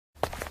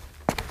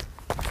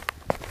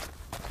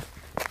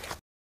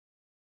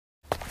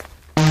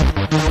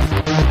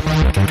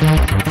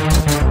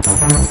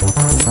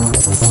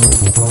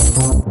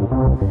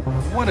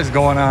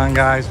going on,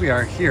 guys? We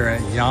are here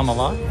at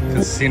Yamala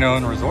Casino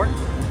and Resort.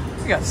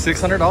 We got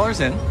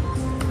 $600 in,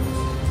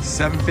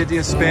 $750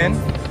 a spin.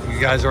 You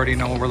guys already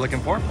know what we're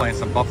looking for, playing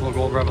some Buffalo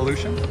Gold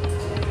Revolution.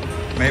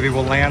 Maybe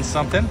we'll land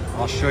something.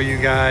 I'll show you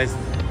guys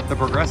the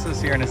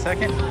progressives here in a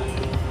second.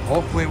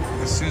 Hopefully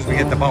as soon as we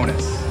get the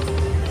bonus.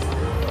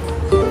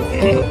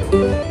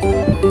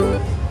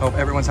 Hope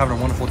everyone's having a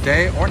wonderful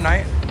day or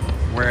night,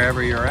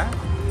 wherever you're at.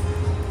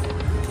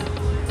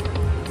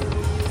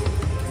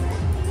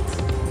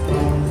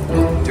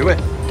 Do it.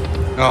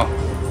 Oh,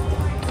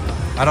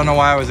 I don't know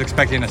why I was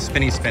expecting a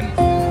spinny spin.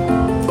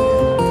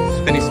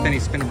 Spinny, spinny,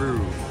 spin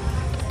brew.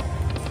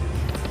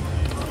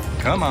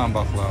 Come on,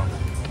 Buffalo.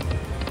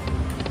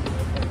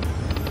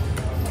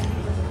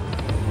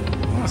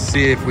 Let's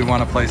see if we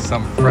want to play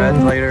some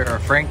Fred later, or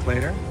Frank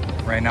later.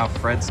 Right now,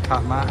 Fred's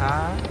caught my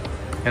eye.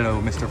 Hello,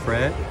 Mr.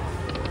 Fred.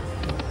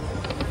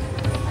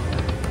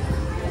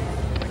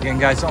 Again,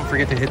 guys, don't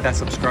forget to hit that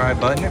subscribe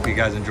button if you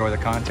guys enjoy the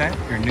content,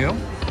 if you're new.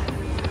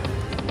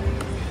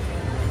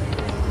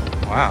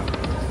 Wow.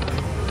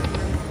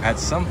 At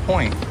some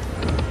point,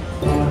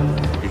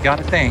 you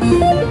gotta think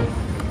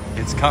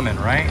it's coming,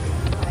 right?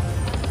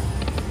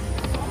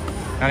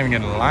 Not even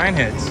getting line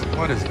hits.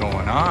 What is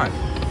going on?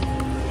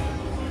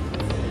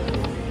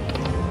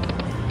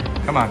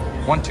 Come on.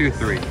 1, 2,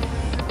 3.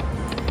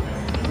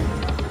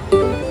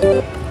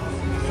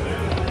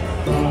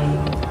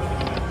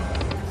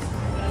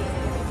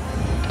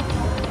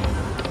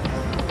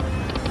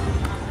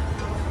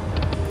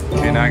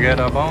 Can I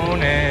get a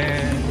bonus?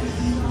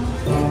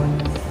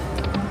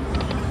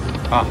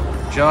 Oh,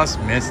 just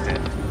missed it.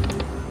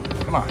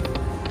 Come on,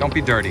 don't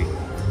be dirty.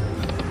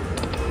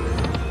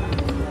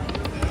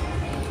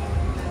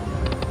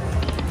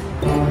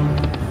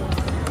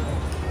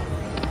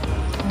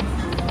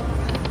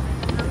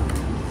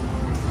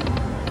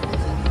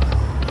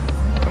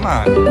 Come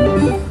on,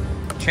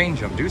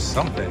 change them, do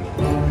something.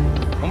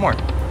 One more.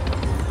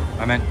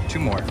 I meant 2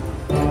 more.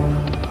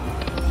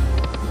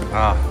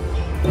 Ah,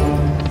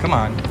 come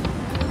on.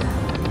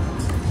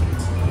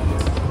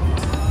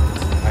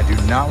 I do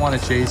not want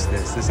to chase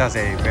this. This has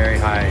a very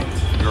high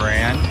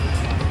grand.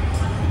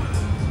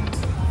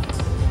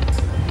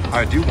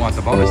 I do want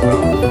the bonus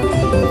though.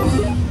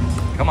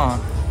 Come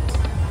on.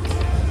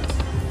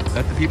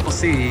 Let the people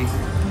see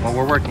what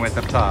we're working with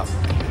up top.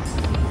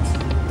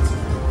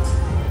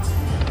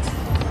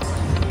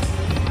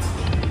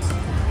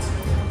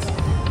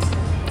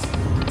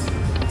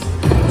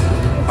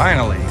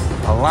 Finally,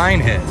 a line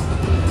hit.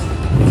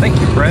 Thank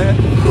you, Fred.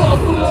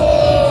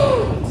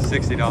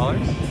 $60.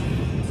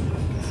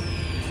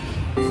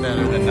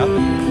 Better than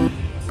nothing.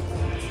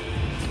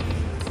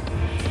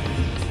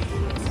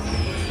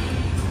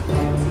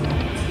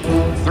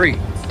 Three.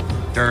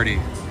 Dirty.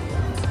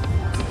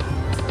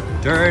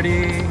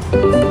 Dirty.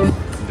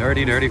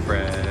 Dirty, dirty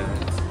Fred.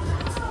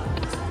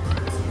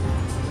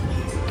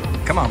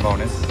 Come on,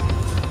 bonus.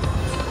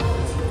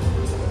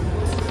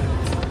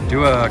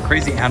 Do a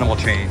crazy animal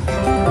change.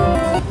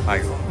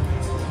 Like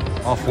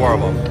all 4 of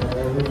them.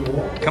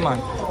 Come on.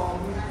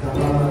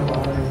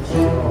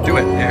 Do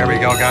it. There we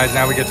go, guys.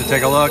 Now we get to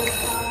take a look.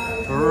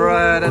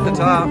 Right at the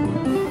top.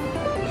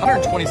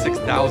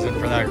 126,000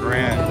 for that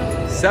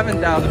grand.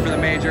 7,000 for the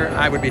major.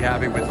 I would be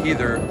happy with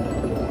either,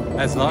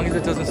 as long as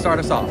it doesn't start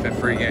us off at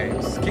free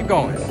games. Keep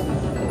going.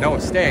 No,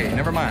 stay.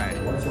 Never mind.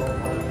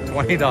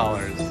 $20.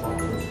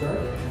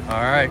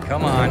 All right,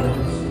 come on.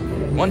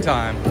 One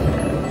time.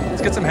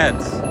 Let's get some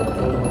heads.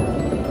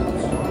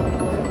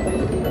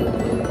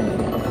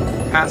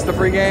 Past the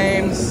free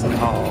games.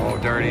 Oh,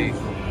 dirty.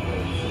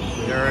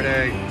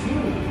 Dirty.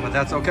 But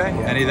that's okay.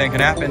 Anything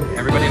can happen.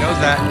 Everybody knows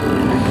that.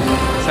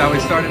 That's how we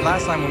started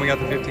last time when we got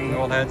the 15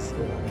 gold heads.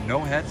 No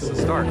heads to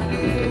start.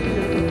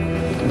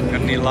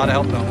 Gonna need a lot of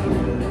help though.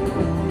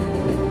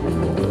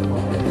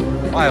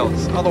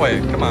 Wilds, all the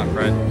way. Come on,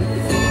 Fred.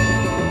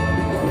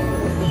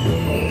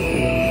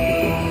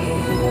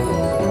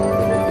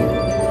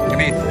 Give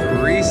me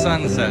 3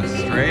 sunsets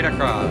straight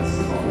across.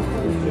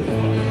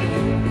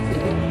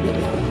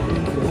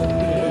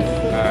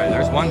 Alright,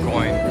 there's 1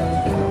 coin.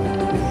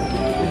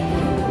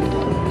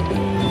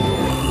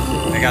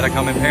 They gotta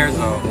come in pairs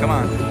though. Come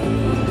on.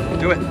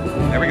 Do it.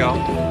 There we go.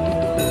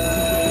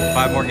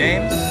 5 more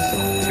games.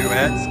 2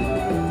 heads.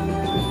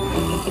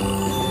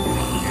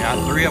 You got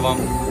 3 of them.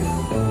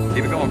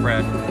 Keep it going,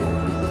 Fred.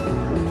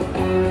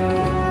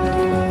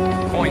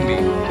 Coin me.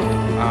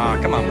 Ah,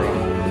 come on, bro.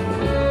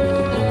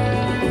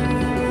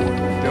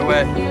 Do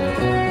it.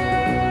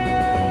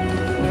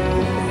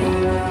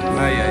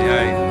 Ay, ay,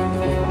 ay.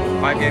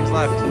 5 games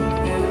left.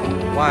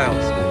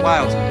 Wilds.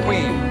 Wilds.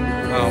 Queen.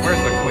 Oh,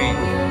 where's the queen?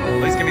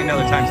 Please give me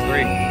another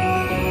 ×3.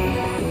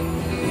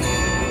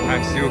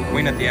 ×2.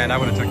 Queen at the end. I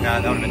would have took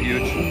that. That would have been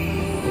huge.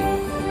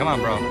 Come on,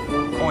 bro.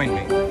 Coin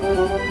me.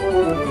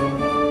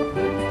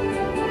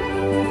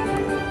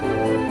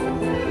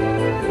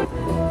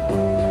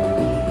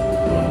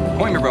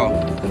 Coin me, bro.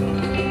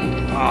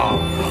 Oh.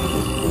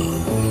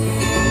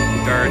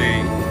 Dirty.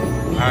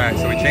 Alright,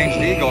 so we changed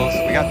the Eagles.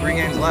 We got 3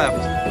 games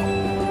left.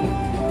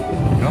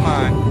 Come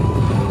on.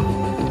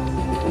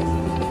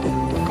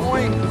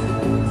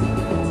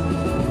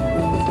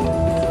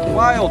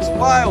 Wilds,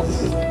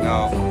 wilds.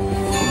 No.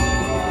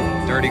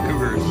 Dirty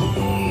cougars.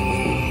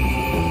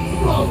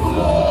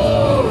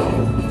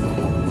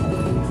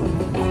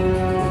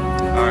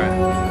 Alright.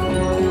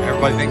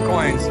 Everybody think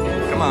coins.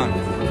 Come on.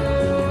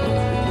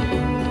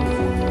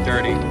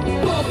 Dirty.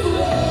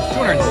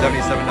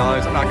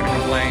 $277. I'm not going to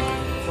complain.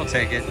 We'll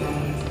take it.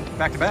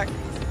 Back to back.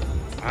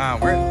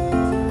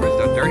 Where's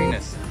the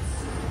dirtiness?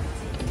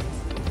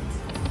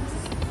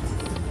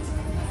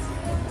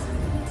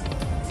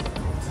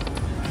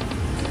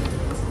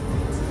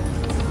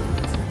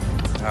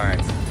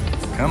 Alright.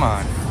 Come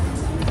on.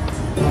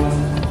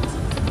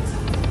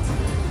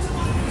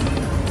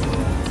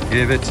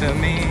 Give it to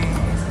me,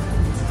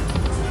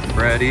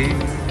 Freddie.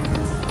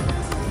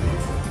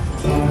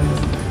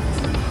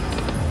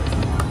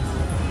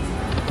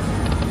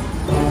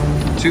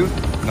 Two?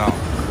 No.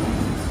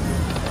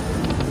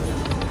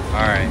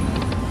 All right.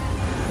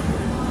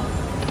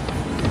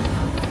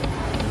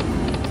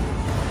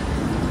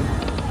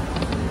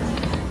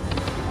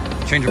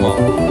 Change them all.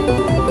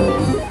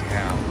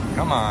 Yeah.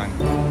 Come on.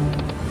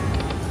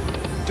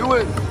 Do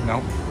it.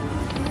 No.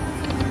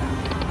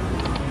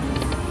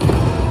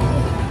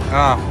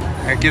 Oh,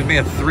 it gives me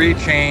a 3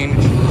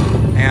 change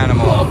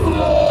animal.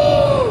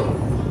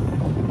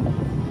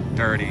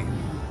 Dirty.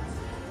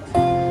 I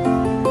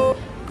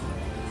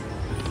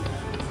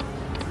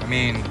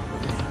mean,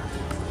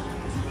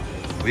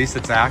 at least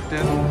it's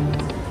active.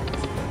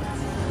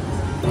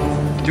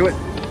 Do it.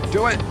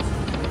 Do it.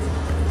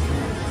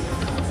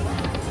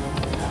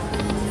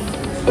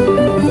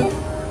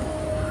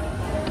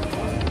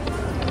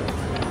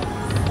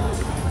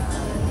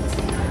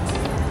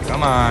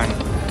 Come on.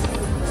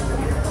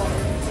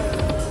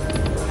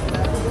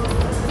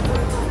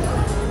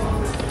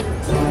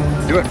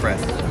 Do it, Fred.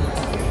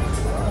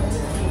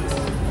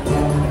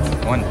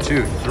 1,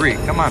 2, 3.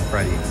 Come on,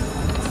 Freddie.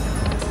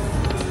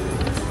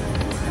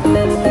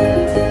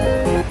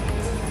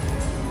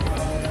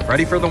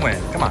 Ready for the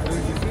win. Come on.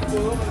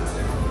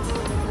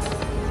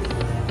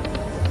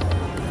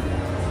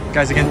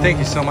 Guys, again, thank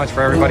you so much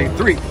for everybody.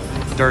 3.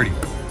 Dirty.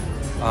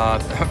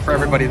 For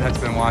everybody that's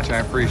been watching, I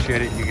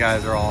appreciate it. You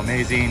guys are all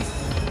amazing.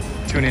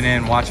 Tuning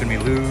in, watching me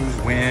lose,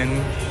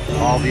 win,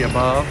 all the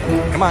above.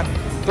 Come on.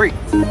 3.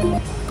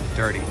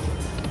 Dirty.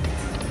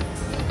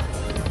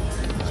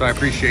 So I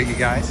appreciate you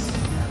guys.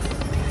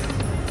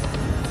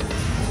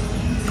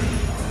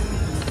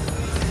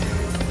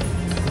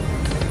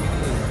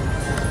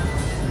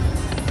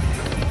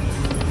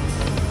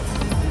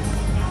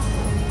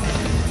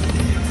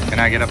 Can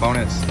I get a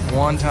bonus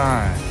one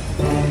time?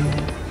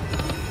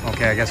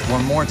 Okay, I guess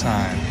one more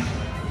time.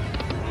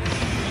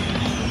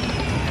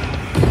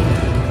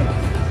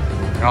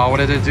 Oh, what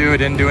did it do? It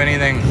didn't do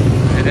anything.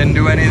 It didn't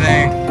do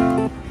anything.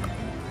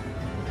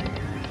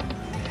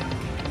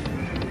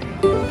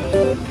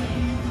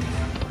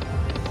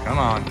 Come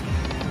on.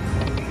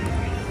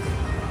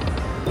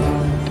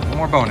 One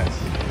more bonus.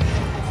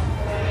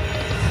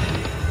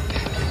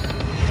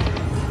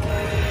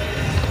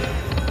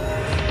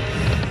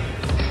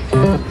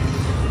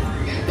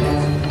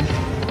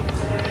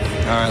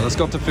 All right, let's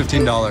go up to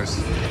 $15.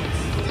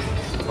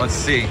 Let's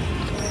see.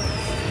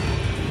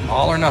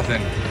 All or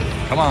nothing.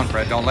 Come on,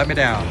 Fred, don't let me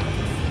down.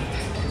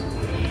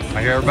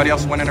 I hear everybody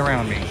else winning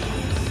around me.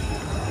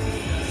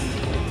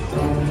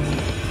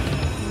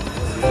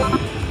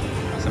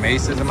 Some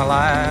aces in my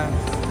life.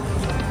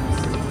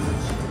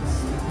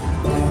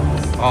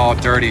 Oh,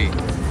 dirty.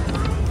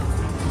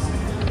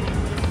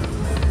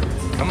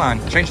 Come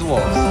on, change the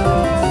wolves.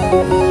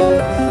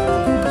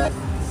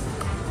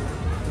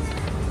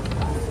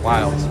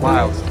 Wilds,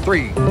 wilds,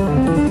 3. Hello,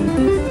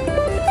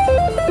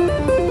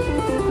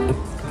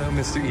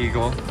 Mr.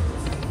 Eagle.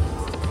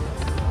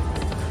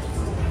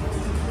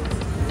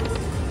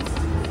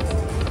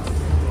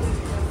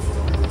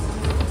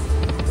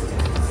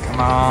 Come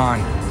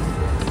on.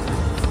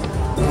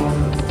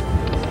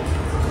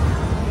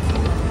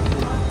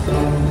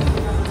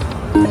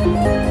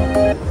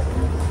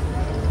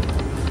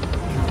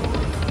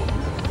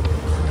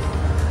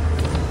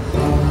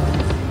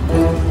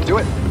 Do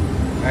it.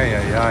 Ay,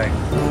 ay, ay.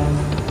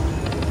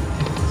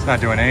 It's not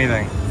doing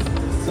anything.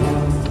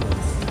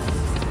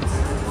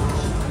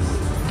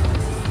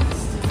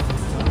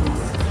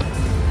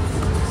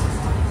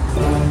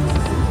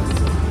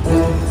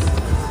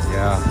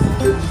 Yeah.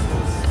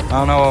 I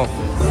don't know.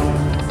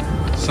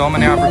 So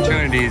many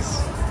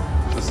opportunities,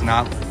 just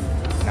not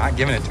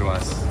giving it to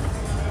us.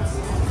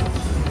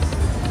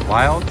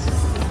 Wilds.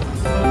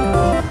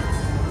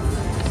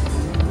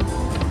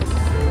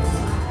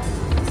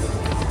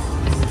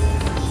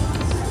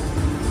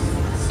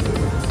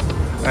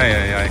 Ay,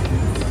 ay, ay.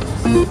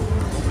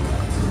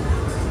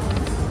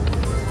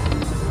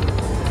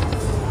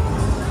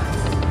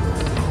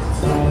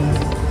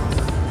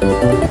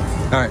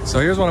 All right, so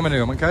here's what I'm gonna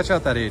do. I'm gonna catch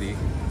out that 80,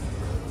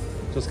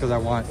 just because I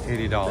want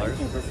 $80.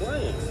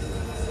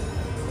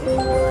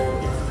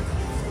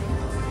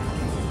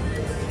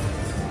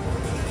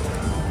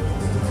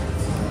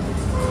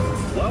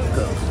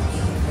 Welcome.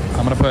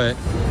 I'm gonna put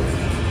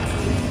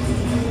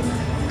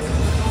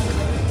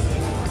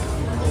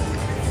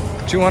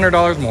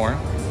 $200 more.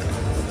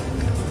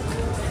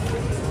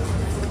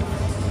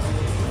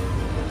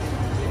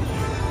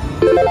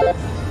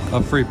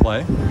 A free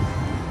play.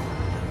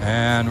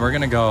 And we're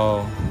gonna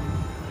go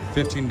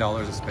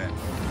 $15 a spin.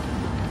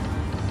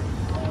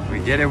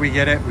 We get it, we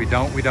get it. We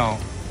don't, we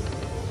don't.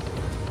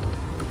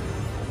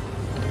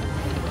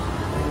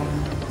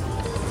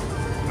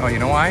 Oh, you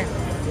know why?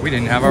 We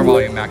didn't have our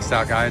volume maxed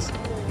out, guys.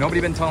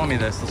 Nobody been telling me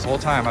this whole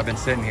time I've been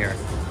sitting here.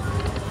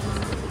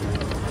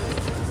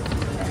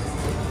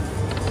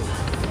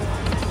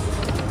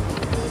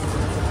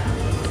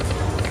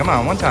 Come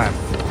on, one time.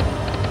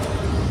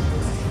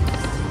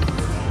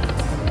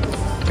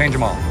 Change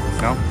them all.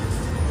 No?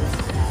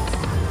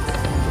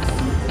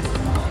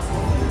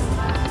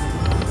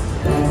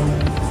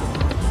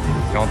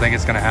 Don't think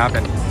it's gonna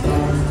happen.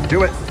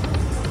 Do it.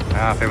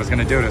 Ah, if it was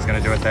gonna do it, it was gonna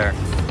do it there.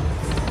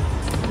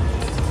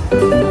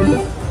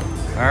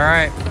 All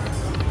right.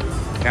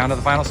 Down to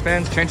the final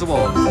spins. Change the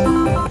wolves.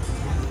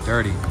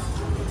 Dirty.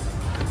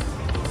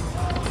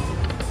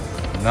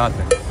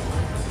 Nothing.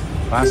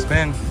 Last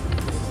spin.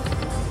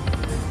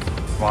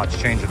 Watch,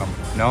 changing them.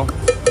 No?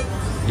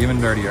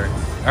 Even dirtier.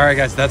 All right,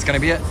 guys, that's gonna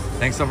be it.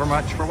 Thanks so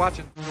much for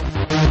watching.